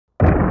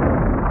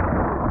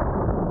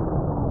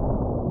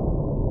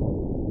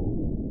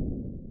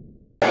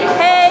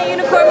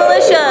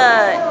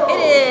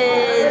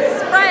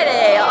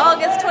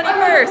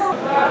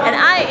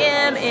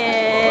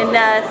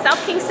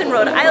South Kingston,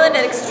 Rhode Island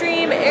at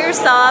Extreme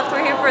Airsoft.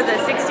 We're here for the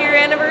 6-year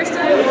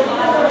anniversary.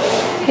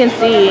 You can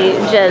see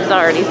Jed's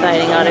already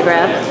signing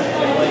autographs.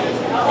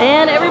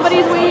 And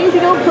everybody's waiting to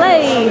go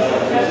play.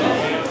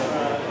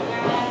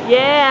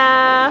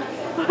 Yeah.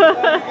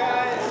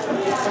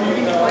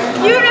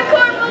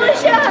 Unicorn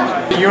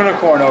militia! The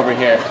unicorn over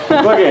here.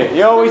 Look at it.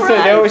 They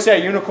always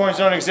say unicorns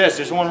don't exist.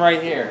 There's one right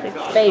here. It's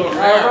fake.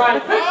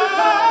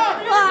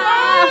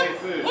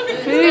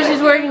 Who's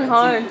just working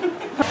hard?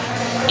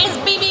 It's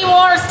BB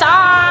Wars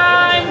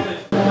time!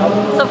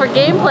 So for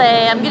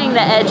gameplay, I'm getting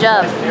the edge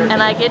up,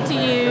 and I get to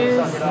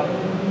use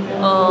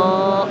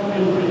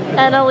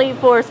an Elite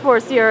Force 4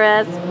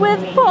 CRS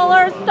with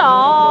Polar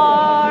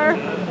Star.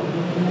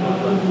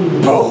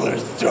 Polar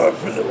Star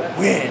for the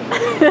win.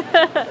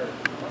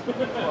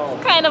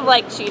 It's kind of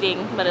like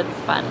cheating, but it's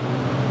fun.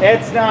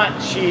 It's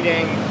not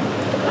cheating.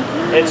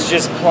 It's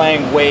just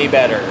playing way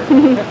better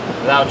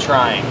without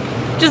trying.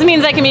 Just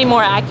means I can be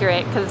more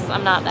accurate because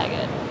I'm not that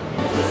good.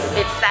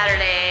 It's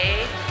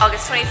Saturday,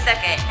 August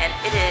 22nd, and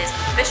it is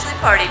officially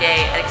party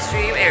day at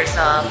Extreme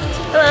Airsoft.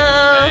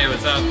 Hello. Hey,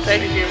 what's up?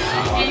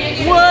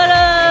 What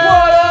up?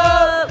 What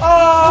up? Oh,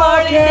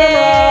 Party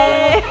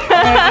day.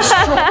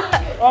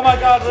 Oh my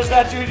God, where's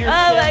that dude? Your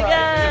Oh my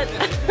God.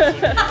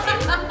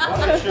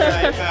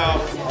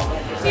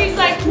 She's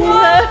like,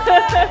 what?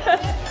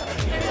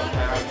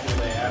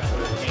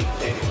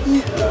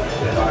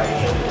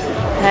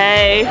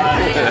 Hey.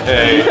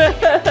 Hey.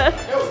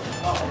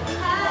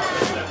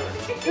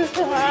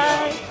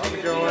 Hi. How's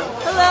it going?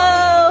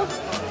 Hello.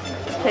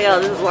 Check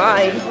out this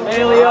line.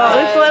 Hey, Leah.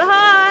 This one,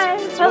 hi.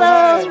 Hello.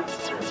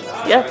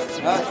 Yes.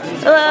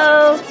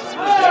 Hello.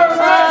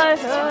 Hi.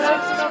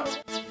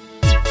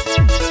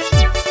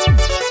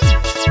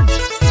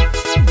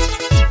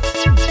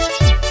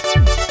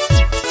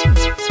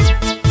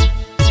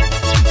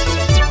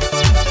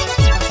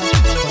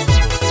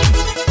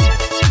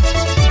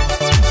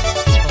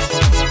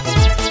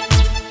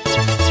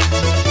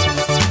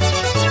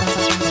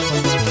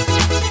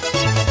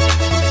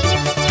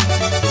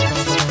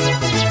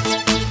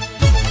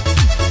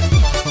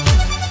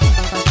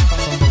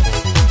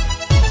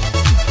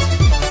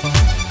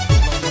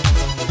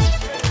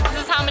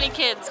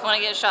 Kids want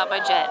to get shot by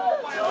Jet.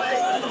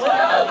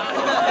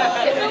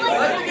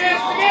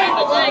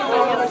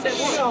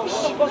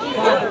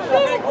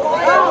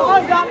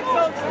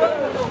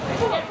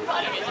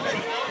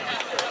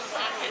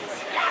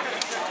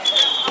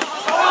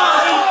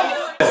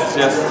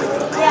 Yes.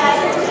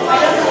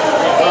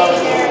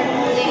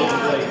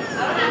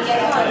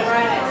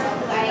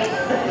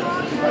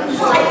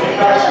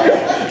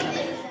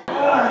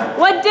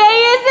 What day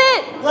is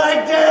it?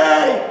 Leg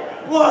day!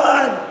 1,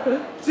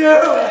 2,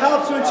 it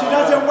helps when she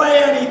doesn't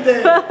weigh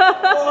anything. 4,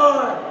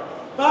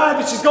 5,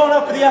 and she's going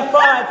up for the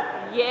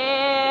F5.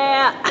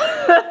 Yeah.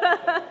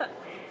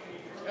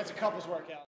 That's a couple's workout.